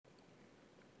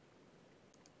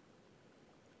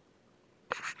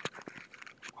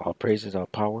All praises, all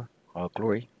power, all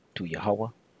glory to Yahweh,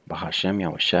 Bahashem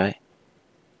Yahushai,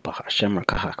 Bahashem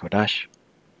Rakah Kodash.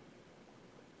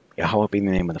 Yahweh being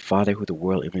the name of the Father, who the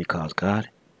world even calls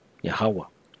God. Yahweh,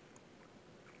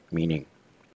 meaning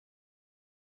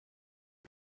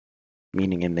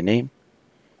in the name.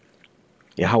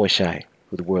 Yahushai,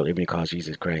 who the world even calls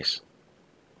Jesus Christ.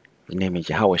 His name is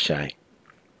Yahushai,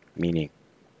 meaning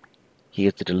He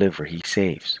is the deliverer, He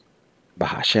saves.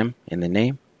 Bahashem, in the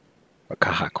name,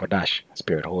 Rakah Kodash,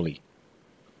 Spirit Holy.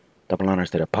 Double honors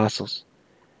to the apostles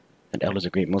and elders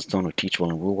of great millstone who teach well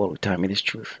and rule well, who taught me this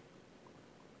truth.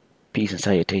 Peace and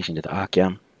salutation to the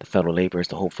Akyam, the fellow laborers,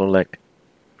 the hopeful elect,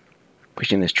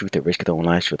 preaching this truth that risketh their own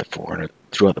lives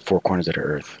throughout the four corners of the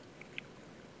earth.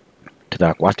 To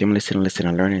the Akwatim, listen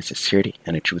and learn in sincerity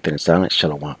and in truth and in silence,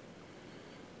 Shalom.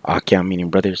 Akyam meaning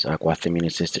brothers, Akwatim meaning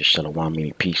sisters, Shalom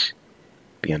meaning peace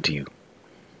be unto you.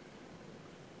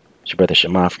 It's your brother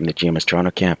Shema from the GMS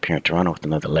Toronto camp here in Toronto with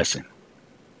another lesson.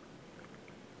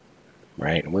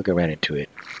 Right, and we'll get right into it.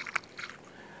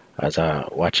 I was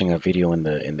watching a video in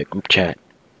the group chat,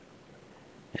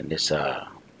 and this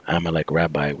Amalek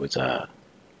rabbi was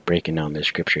breaking down this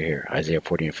scripture here, Isaiah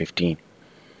 40 and 15,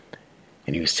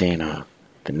 and he was saying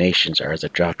the nations are as a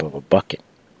drop of a bucket.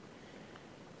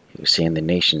 He was saying the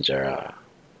nations are.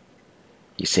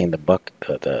 He's saying the bucket,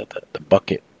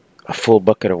 a full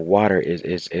bucket of water is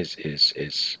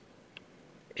the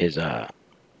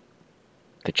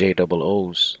J double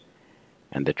O's,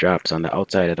 and the drops on the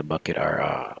outside of the bucket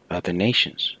are other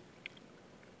nations.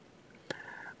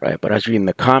 Right, but I was reading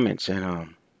the comments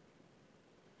and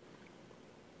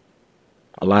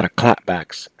a lot of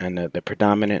clapbacks, and the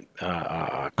predominant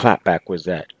clapback was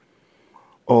that,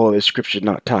 oh, this scripture's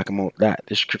not talking about that.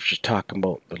 This scripture's talking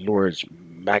about the Lord's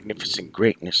magnificent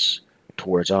greatness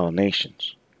towards all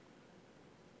nations.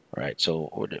 Right,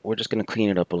 so we're just going to clean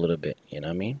it up a little bit, you know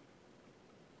what I mean?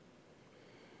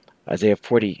 Isaiah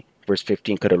 40, verse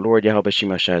 15, because the Lord Yahweh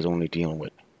Shemashai is only dealing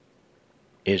with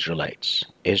Israelites.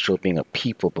 Israel being a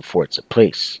people before it's a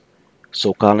place.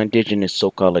 So-called indigenous,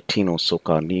 so-called Latino,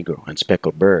 so-called Negro, and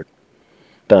speckled bird.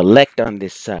 The elect on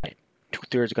this side,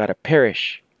 2/3 got to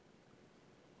perish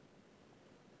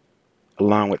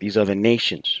along with these other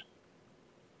nations.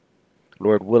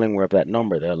 Lord willing, we're of that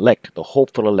number, the elect, the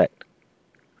hopeful elect.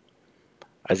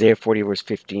 Isaiah 40, verse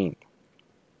 15,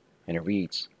 and it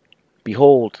reads,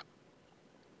 behold,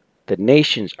 the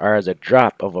nations are as a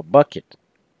drop of a bucket.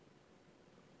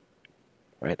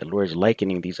 Right, the Lord is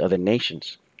likening these other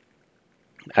nations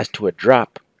as to a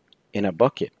drop in a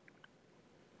bucket.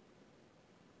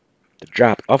 The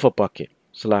drop of a bucket,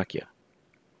 Salakia.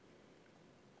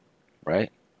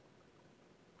 Right?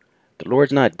 The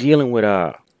Lord's not dealing with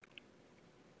the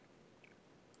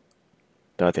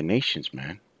other nations,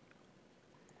 man.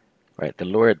 Right? The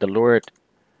Lord,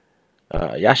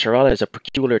 Yasharallah is a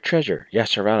peculiar treasure.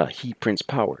 Yasharallah, He Prince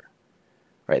Power.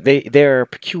 Right? They're a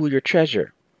peculiar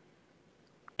treasure.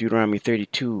 Deuteronomy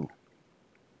 32.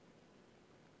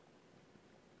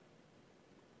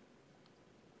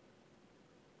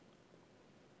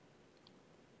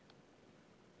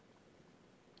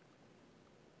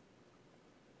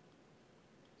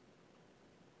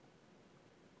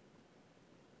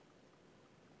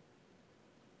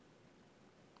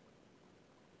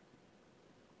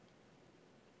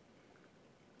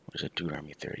 Where's it?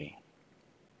 Deuteronomy 30.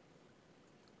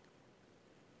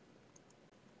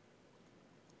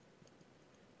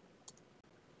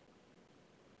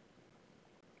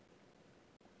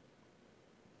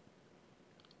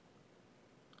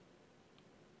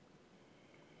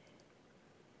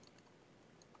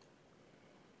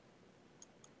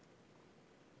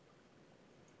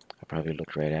 I probably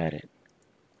looked right at it.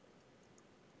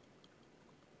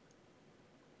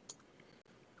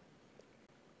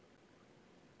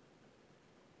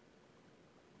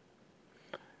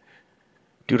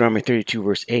 Deuteronomy 32,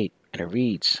 verse 8, and it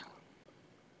reads,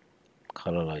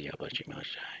 and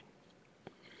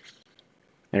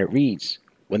it reads,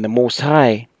 when the Most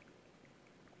High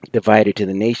divided to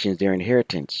the nations their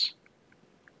inheritance,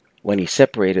 when He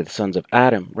separated the sons of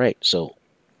Adam, right? So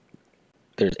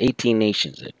there's 18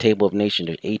 nations. The table of nations,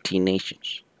 there's 18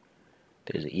 nations.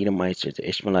 There's the Edomites, there's the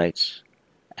Ishmaelites,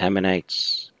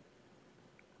 Ammonites,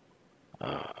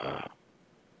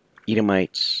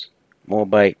 Edomites,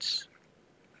 Moabites,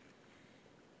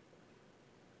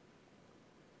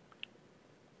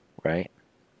 right?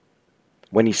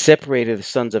 When He separated the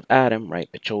sons of Adam, right,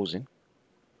 the chosen,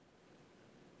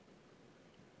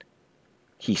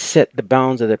 He set the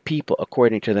bounds of the people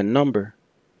according to the number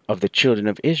of the children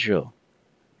of Israel.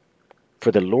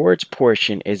 For the Lord's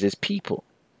portion is His people.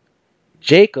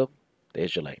 Jacob, the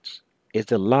Israelites, is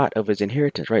the lot of his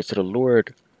inheritance, right? So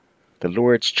the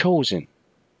Lord's chosen,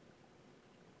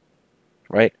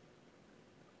 right,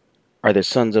 are the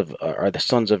sons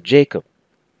of Jacob,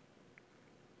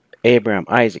 Abraham,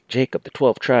 Isaac, Jacob, the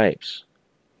 12 tribes,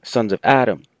 sons of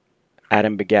Adam.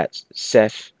 Adam begat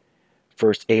Seth,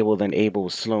 first Abel, then Abel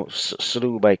was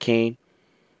slew by Cain.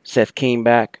 Seth came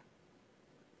back,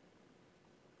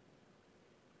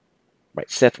 right?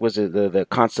 Seth was the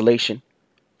constellation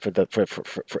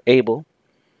for Abel,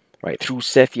 right? Through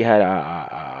Seth you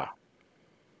had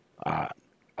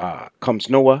comes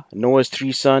Noah, Noah's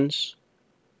 3 sons,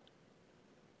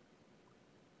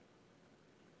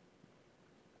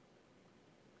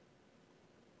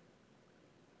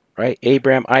 right?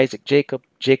 Abraham, Isaac, Jacob,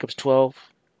 Jacob's 12,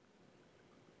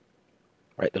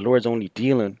 right? The Lord's only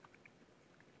dealing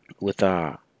with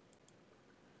a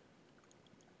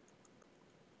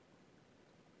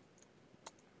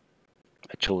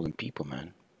chosen people,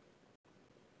 man.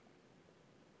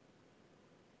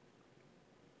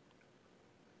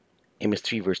 Amos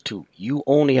 3 verse 2. You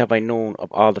only have I known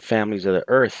of all the families of the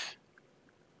earth,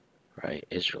 right?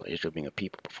 Israel being a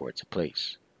people before it's a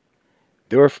place.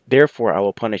 Therefore I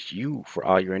will punish you for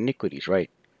all your iniquities, right?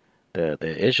 The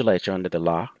Israelites are under the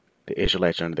law. The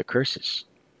Israelites are under the curses.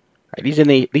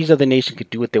 Right? These other nations could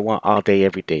do what they want all day,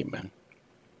 every day, man.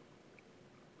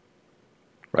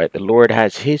 Right? The Lord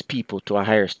has his people to a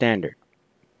higher standard.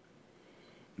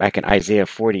 Back in Isaiah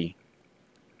 40,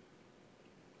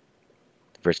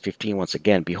 verse 15, once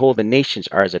again, behold, the nations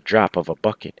are as a drop of a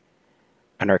bucket,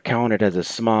 and are counted as a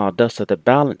small dust of the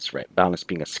balance, right? Balance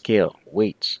being a scale,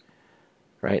 weights,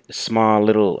 right? A small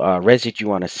little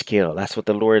residue on a scale. That's what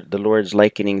the Lord's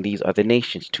likening these other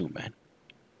nations to, man.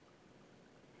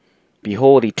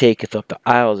 Behold, he taketh up the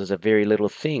isles as a very little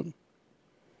thing,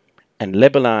 and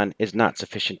Lebanon is not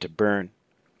sufficient to burn,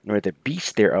 nor the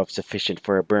beast thereof sufficient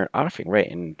for a burnt offering, right?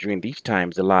 And during these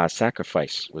times, the law of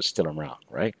sacrifice was still around,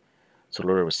 right? So the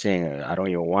Lord was saying, I don't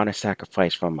even want to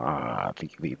sacrifice from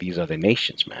these other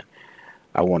nations, man.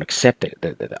 I won't accept it.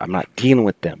 I'm not dealing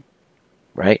with them,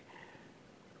 right?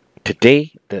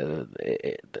 Today,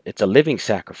 it's a living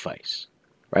sacrifice,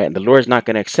 right? And the Lord's not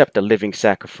going to accept a living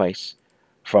sacrifice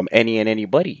from any and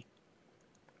anybody,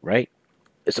 right?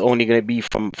 It's only going to be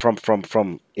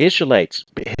from Israelites,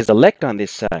 his elect on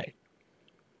this side.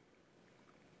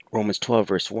 Romans 12,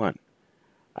 verse 1.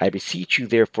 I beseech you,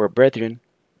 therefore, brethren,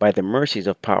 by the mercies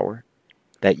of power,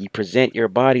 that ye present your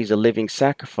bodies a living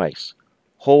sacrifice,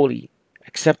 holy,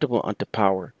 acceptable unto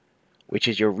power, which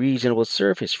is your reasonable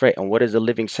service, right? And what is a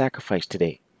living sacrifice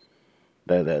today?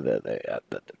 The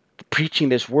preaching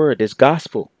this word, this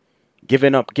gospel,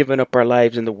 giving up our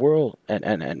lives in the world,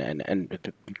 and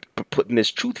putting this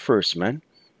truth first, man.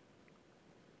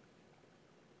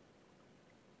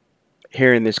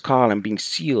 Hearing this call and being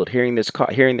sealed, hearing this call,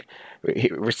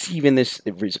 receiving this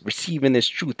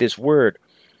truth, this word,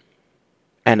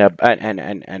 and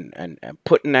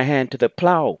putting a hand to the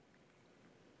plow.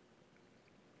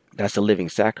 That's a living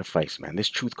sacrifice, man. This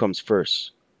truth comes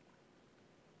first,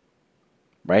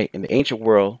 right? In the ancient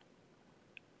world,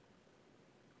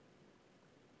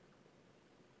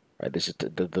 right? This is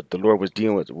the Lord was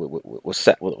dealing with the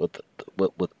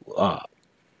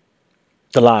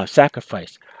law of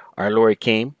sacrifice. Our Lord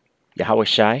came, Yahweh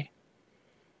Shai,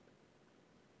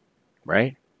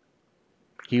 right?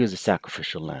 He was a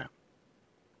sacrificial lamb.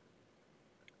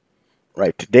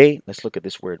 Right, today, let's look at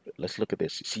this word. Let's look at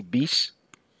this. See, beasts,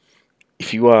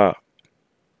 if you matter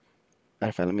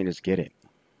of fact, let me just get it.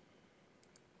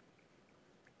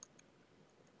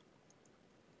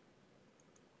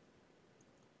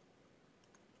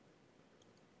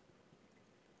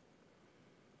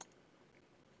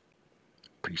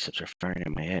 Precepts are firing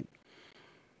in my head.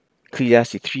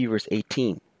 Ecclesiastes 3 verse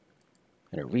 18.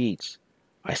 And it reads,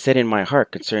 I said in my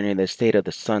heart concerning the state of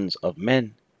the sons of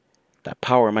men, that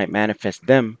power might manifest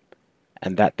them,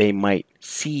 and that they might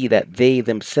see that they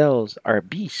themselves are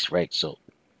beasts, right? So,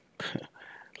 the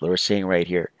Lord is saying right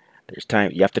here, there's time,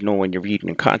 you have to know when you're reading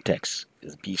in context.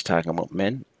 Is beast talking about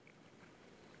men?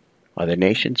 Other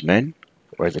nations, men?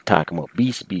 Or is it talking about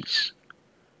beasts?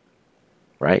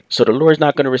 Right? So the Lord's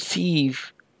not going to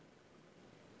receive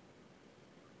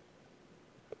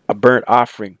a burnt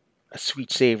offering, a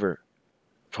sweet savor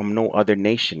from no other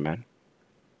nation, man.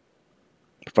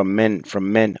 From men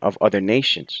of other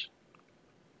nations.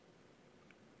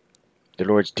 The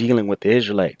Lord's dealing with the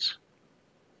Israelites.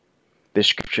 This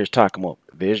scripture is talking about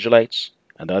the Israelites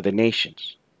and the other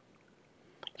nations.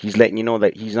 He's letting you know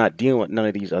that he's not dealing with none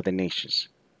of these other nations.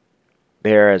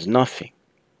 They're as nothing.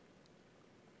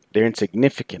 They're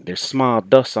insignificant. They're small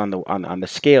dust on the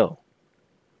scale.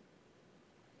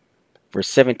 Verse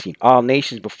 17, all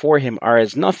nations before him are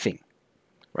as nothing.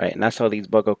 Right, and that's how these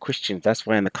bug out Christians. That's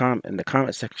why in the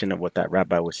comment section of what that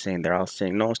rabbi was saying, they're all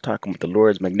saying, no, it's talking about the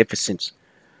Lord's magnificence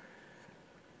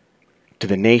to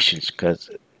the nations, because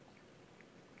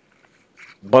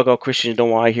bug out Christians don't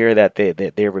want to hear that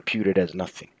they're reputed as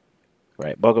nothing.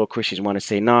 Right, bug out Christians want to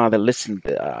say, nah, that listen,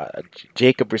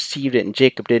 Jacob received it and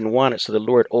Jacob didn't want it, so the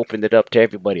Lord opened it up to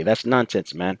everybody. That's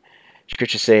nonsense, man.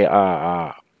 Scriptures say,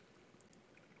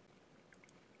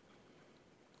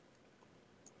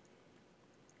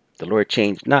 the Lord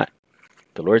changed not.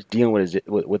 The Lord's dealing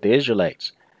with the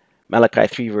Israelites. Malachi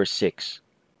 3 verse 6.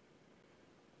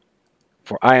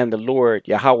 For I am the Lord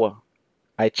Yahweh,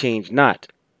 I change not.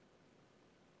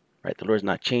 Right, the Lord's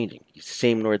not changing. He's the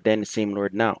same Lord then, the same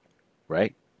Lord now.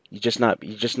 Right, you're just not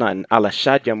in Al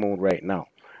Shadya mode right now.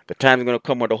 The time's going to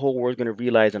come where the whole world's going to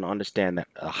realize and understand that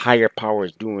a higher power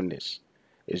is doing this,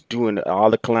 is doing all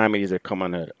the calamities that come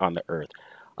on the earth.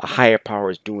 A higher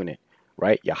power is doing it.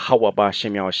 Right, Yahweh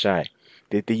Ba'Shem Yahushai.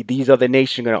 These other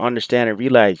nations are going to understand and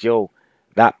realize, yo,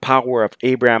 that power of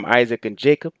Abraham, Isaac, and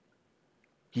Jacob,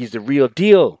 he's the real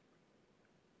deal.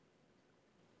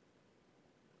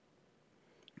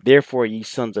 Therefore, ye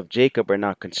sons of Jacob are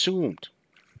not consumed.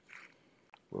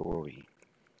 Where were we?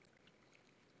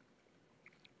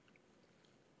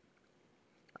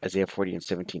 Isaiah 40 and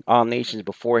 17. All nations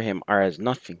before him are as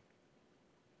nothing,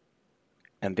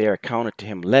 and they are counted to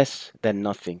him less than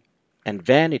nothing. And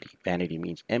vanity. Vanity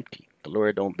means empty. The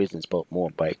Lord don't business about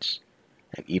Moabites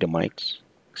and Edomites,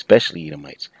 especially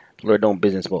Edomites. The Lord don't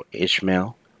business about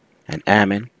Ishmael and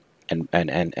Ammon and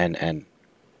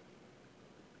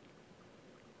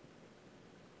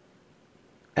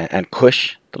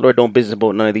Cush. The Lord don't business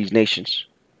about none of these nations.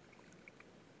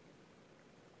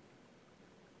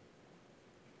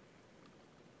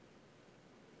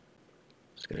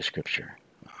 Let's get a scripture.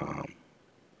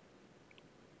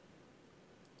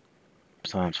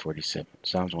 Psalms 47.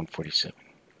 Psalms 147.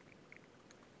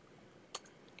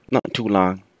 Not too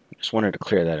long. Just wanted to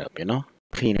clear that up,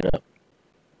 clean it up.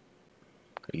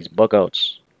 These bug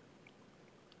outs.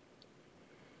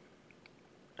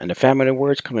 And the famine of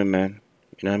words coming, man.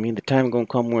 You know what I mean? The time gonna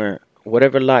come where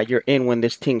whatever lot you're in when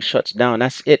this thing shuts down,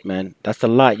 that's it, man. That's the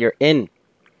lot you're in.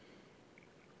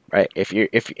 Right? If you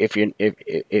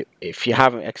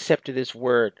haven't accepted this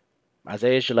word, as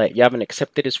an Israelite, you haven't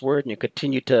accepted this word and you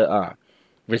continue to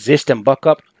resist and buck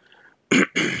up,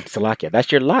 Salakia,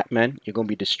 that's your lot, man. You're gonna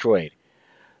be destroyed.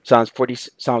 Psalms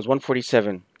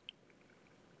 147,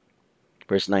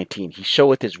 verse 19. He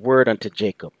showeth his word unto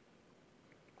Jacob.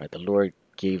 Right? The Lord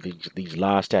gave these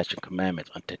laws, statutes, and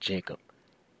commandments unto Jacob.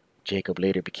 Jacob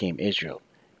later became Israel.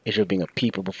 Israel being a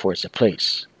people before it's a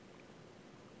place.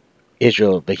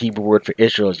 Israel, the Hebrew word for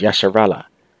Israel is Yasharallah.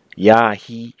 Yah,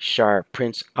 he, Shar,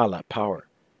 Prince, Allah, power.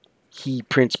 He,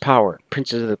 Prince, power.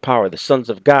 Princes of the power, the sons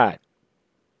of God.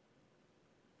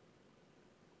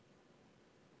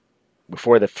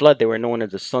 Before the flood, they were known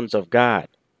as the sons of God.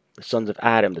 The sons of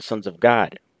Adam, the sons of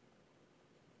God.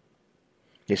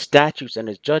 His statutes and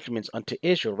his judgments unto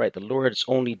Israel, right? The Lord is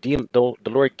only dealing, though the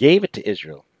Lord gave it to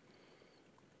Israel.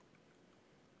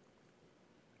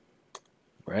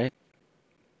 Right?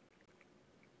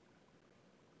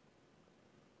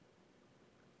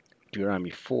 Deuteronomy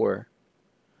 4.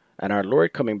 And our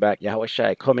Lord coming back,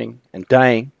 Yahushua coming and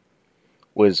dying,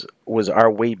 was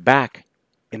our way back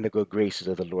in the good graces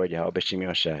of the Lord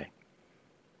Yahushua.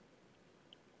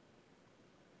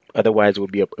 Otherwise, it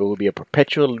would be a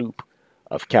perpetual loop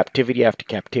of captivity after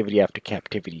captivity after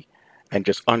captivity, and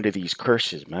just under these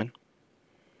curses, man.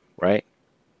 Right?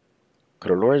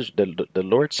 Because the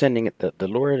Lord sending it, the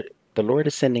Lord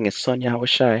is sending His Son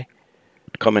Yahushua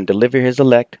to come and deliver His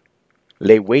elect,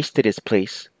 lay waste to this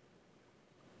place,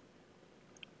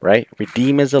 right?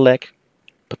 Redeem His elect,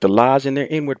 put the laws in their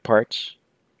inward parts,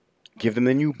 give them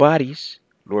the new bodies,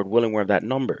 Lord willing, we're of that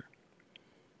number,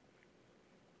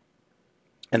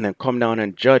 and then come down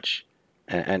and judge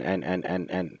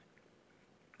and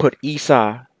put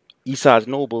Esau's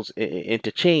nobles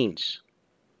into chains.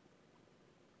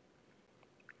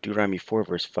 Deuteronomy 4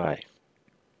 verse 5.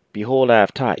 Behold, I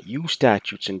have taught you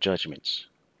statutes and judgments,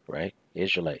 right?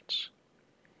 Israelites.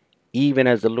 Even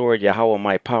as the Lord Yahweh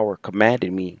my power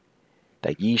commanded me,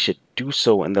 that ye should do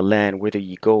so in the land whither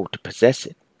ye go to possess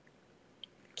it.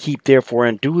 Keep therefore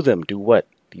and do them. Do what?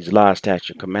 These laws, statutes,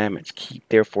 and commandments. Keep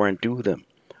therefore and do them.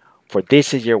 For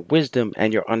this is your wisdom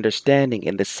and your understanding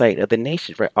in the sight of the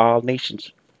nations, right? All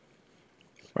nations,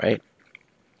 right?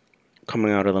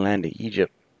 Coming out of the land of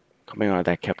Egypt, coming out of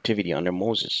that captivity under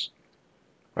Moses,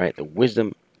 right? The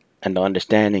wisdom and the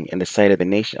understanding in the sight of the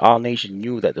nation. All nations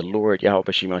knew that the Lord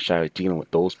Yahweh Shai was dealing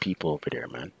with those people over there,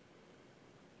 man.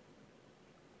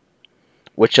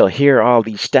 which shall hear all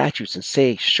these statutes and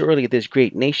say, surely this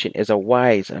great nation is a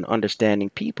wise and understanding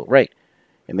people. Right?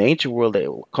 In the ancient world,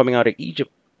 coming out of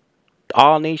Egypt,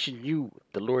 all nations knew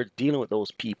the Lord dealing with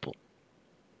those people.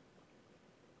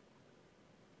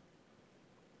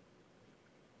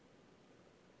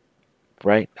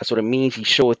 Right? That's what it means. He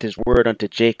showeth his word unto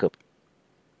Jacob,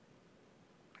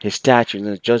 his statutes and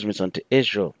his judgments unto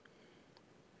Israel.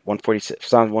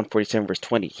 Psalms 147 verse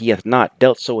 20. He hath not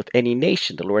dealt so with any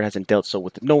nation. The Lord hasn't dealt so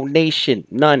with no nation,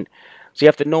 none. So you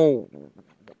have to know,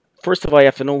 first of all, you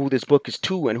have to know who this book is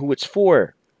to and who it's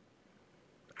for,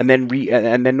 and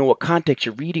then know what context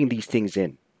you're reading these things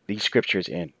in, these scriptures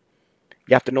in.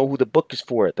 You have to know who the book is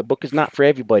for. The book is not for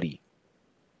everybody.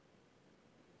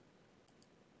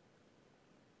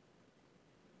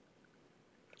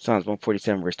 Psalms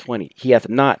 147 verse 20. He hath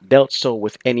not dealt so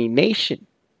with any nation.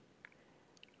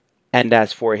 And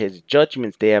as for his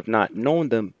judgments, they have not known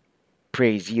them.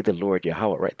 Praise ye the Lord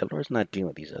Yahweh. Right? The Lord's not dealing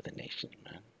with these other nations,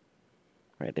 man.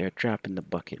 Right? They're dropping the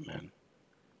bucket, man.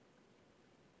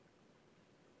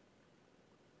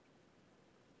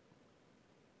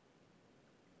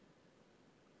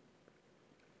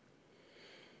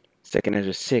 Second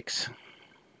Ezra 6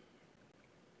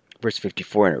 verse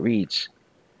 54, and it reads,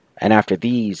 and after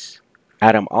these,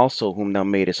 Adam also, whom thou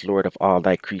madest Lord of all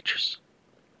thy creatures.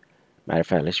 Matter of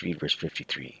fact, let's read verse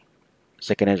 53.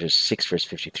 Second Ezra 6 verse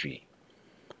 53.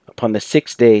 Upon the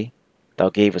 6th day thou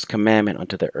gavest commandment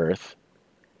unto the earth,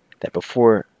 that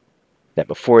before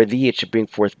thee it should bring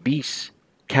forth beasts,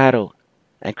 cattle,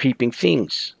 and creeping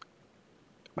things.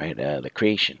 Right, the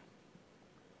creation.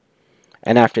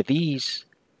 And after these,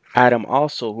 Adam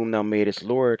also, whom thou madest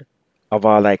Lord of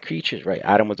all thy creatures. Right,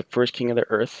 Adam was the first king of the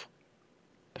earth,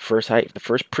 the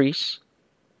first priest.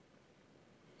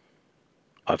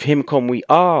 Of him come we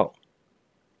all,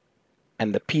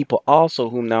 and the people also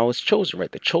whom thou hast chosen.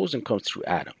 Right, the chosen comes through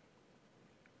Adam.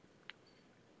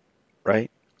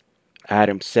 Right,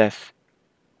 Adam, Seth,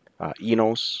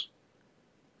 Enos.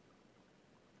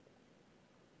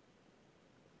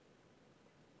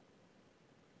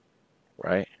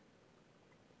 Right,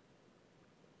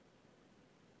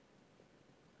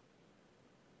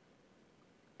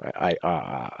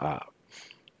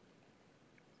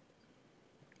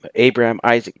 Abraham,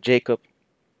 Isaac, Jacob.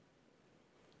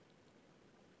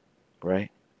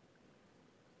 Right,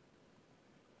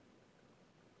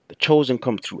 the chosen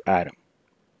come through Adam.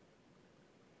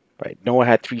 Right, Noah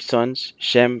had 3 sons: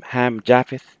 Shem, Ham,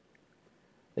 Japheth.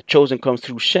 The chosen comes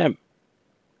through Shem.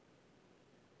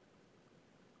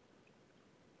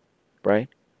 Right,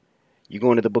 you go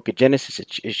into the book of Genesis,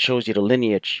 it shows you the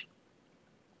lineage.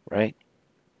 Right,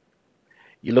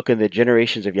 you look in the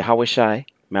generations of Yahweh Shai,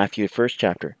 Matthew, the 1st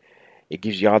chapter, it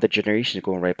gives you all the generations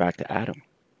going right back to Adam.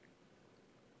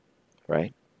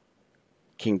 Right,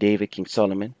 King David, King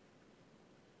Solomon,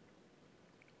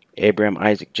 Abraham,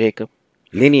 Isaac, Jacob.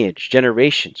 Lineage,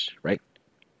 generations. Right,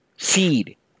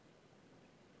 seed.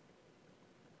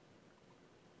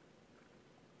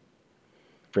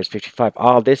 Verse 55,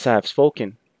 all this I have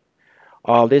spoken,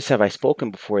 all this have I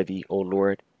spoken before thee, O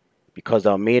Lord, because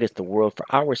thou madest the world for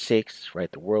our sakes.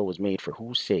 Right, the world was made for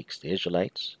whose sakes? The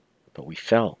Israelites. But we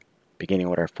fell, beginning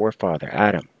with our forefather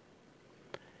Adam.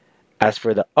 As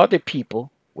for the other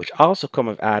people, which also come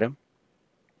of Adam,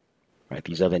 right,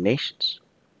 these other nations,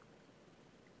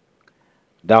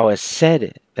 thou hast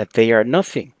said that they are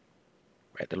nothing.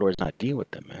 Right, the Lord's not dealing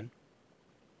with them, man.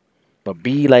 But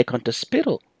be like unto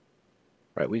spittle.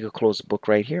 Right, we could close the book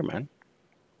right here, man.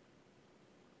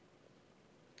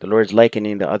 The Lord's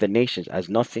likening the other nations as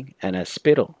nothing and as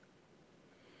spittle,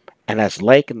 and has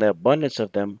likened the abundance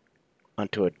of them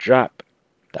unto a drop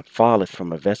that falleth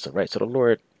from a vessel. Right, so the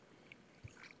Lord,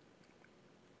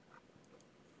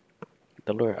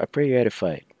 I pray you're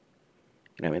edified.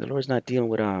 You know what I mean? The Lord's not dealing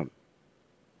with the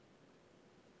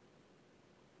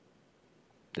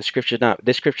scripture. Not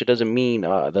this scripture doesn't mean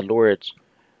the Lord's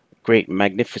great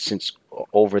magnificence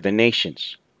over the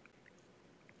nations.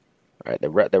 Right, the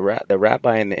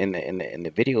rabbi in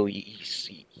the video,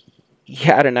 he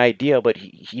had an idea, but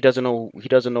he doesn't know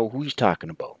who he's talking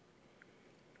about.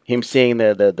 Him saying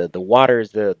the water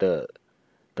is the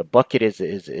bucket is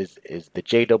the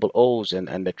J double O's,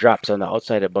 and the drops on the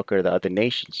outside of the bucket are the other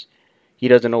nations. He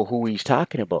doesn't know who he's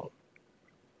talking about.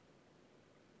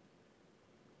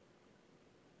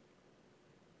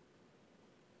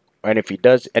 And if he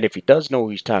does know who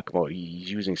he's talking about,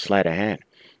 he's using sleight of hand.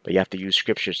 But you have to use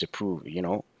scriptures to prove,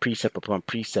 precept upon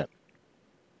precept.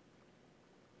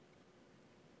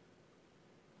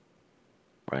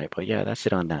 Right? But yeah, that's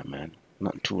it on that, man.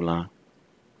 Nothing too long.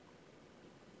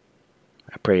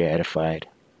 I pray you're edified.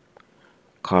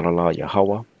 Call Allah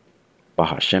Yahweh.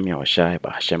 Bahashem Yahushai,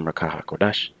 Bahashem Rakaha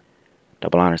Kodash.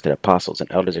 Double honors to the apostles and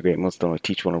elders of Great Millstone who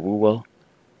teach well and rule well.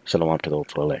 Shalom to those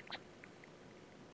who elect.